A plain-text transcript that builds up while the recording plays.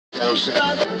Hello,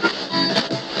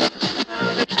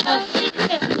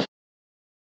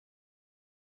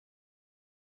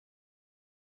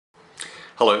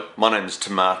 my name is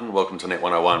Tim Martin. Welcome to Net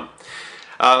 101.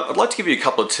 I'd like to give you a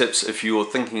couple of tips if you're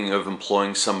thinking of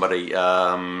employing somebody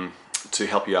to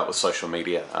help you out with social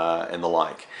media and the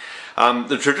like.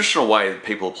 The traditional way that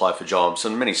people apply for jobs,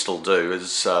 and many still do,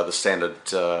 is the standard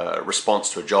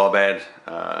response to a job ad,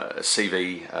 a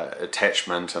CV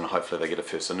attachment, and hopefully they get a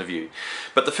first interview.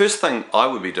 But the first thing I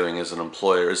would be doing as an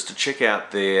employer is to check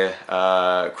out their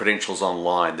credentials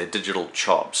online, their digital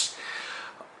chops.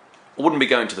 I wouldn't be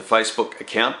going to the Facebook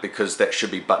account because that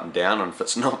should be buttoned down, and if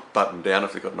it's not buttoned down,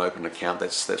 if they've got an open account,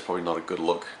 that's probably not a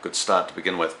good start to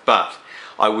begin with. But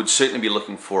I would certainly be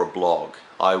looking for a blog.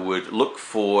 I would look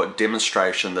for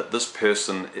demonstration that this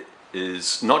person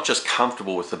is not just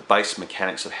comfortable with the base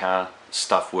mechanics of how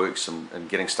stuff works and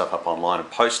getting stuff up online and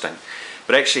posting,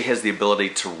 but actually has the ability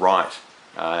to write,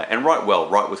 and write well,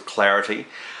 write with clarity,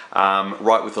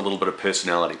 write with a little bit of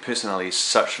personality. Personality is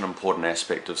such an important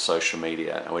aspect of social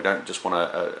media, and we don't just want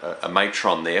a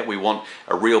matron there. We want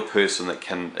a real person that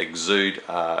can exude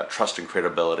trust and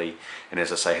credibility, and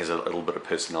as I say, has a little bit of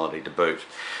personality to boot.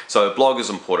 So a blog is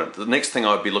important. The next thing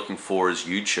I would be looking for is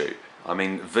YouTube. I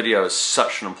mean, video is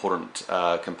such an important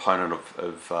component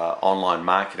of online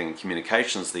marketing and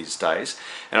communications these days,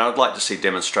 and I'd like to see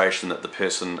demonstration that the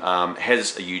person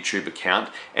has a YouTube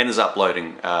account and is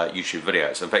uploading YouTube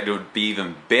videos. In fact, it would be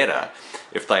even better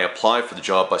if they apply for the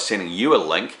job by sending you a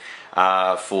link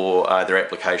for their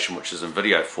application, which is in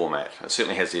video format. It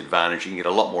certainly has the advantage. You can get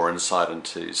a lot more insight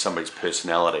into somebody's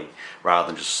personality rather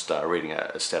than just reading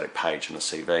a static page in a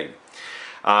CV.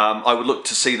 I would look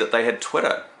to see that they had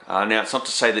Twitter. Now, it's not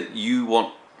to say that you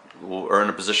want or are in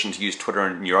a position to use Twitter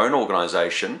in your own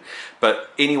organisation, but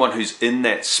anyone who's in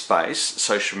that space,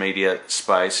 social media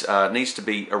space, needs to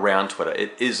be around Twitter.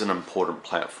 It is an important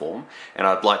platform, and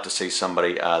I'd like to see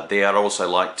somebody there. I'd also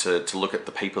like to look at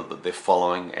the people that they're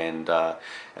following and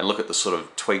look at the sort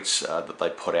of tweets that they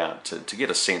put out to get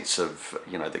a sense of,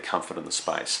 you know, their comfort in the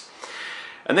space.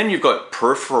 And then you've got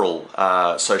peripheral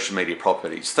social media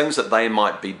properties, things that they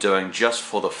might be doing just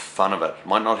for the fun of it.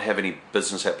 Might not have any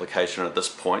business application at this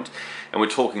point, and we're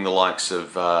talking the likes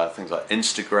of things like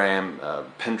Instagram,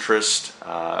 Pinterest,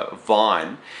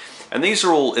 Vine. And these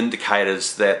are all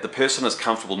indicators that the person is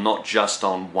comfortable not just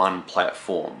on one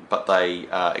platform, but they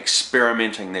are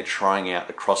experimenting, they're trying out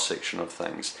a cross-section of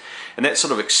things. And that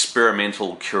sort of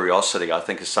experimental curiosity, I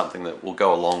think, is something that will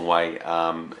go a long way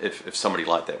if somebody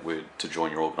like that were to join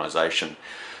your organisation.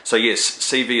 So yes,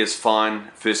 CV is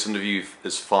fine, first interview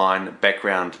is fine,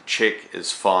 background check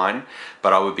is fine,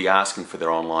 but I would be asking for their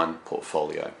online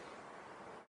portfolio.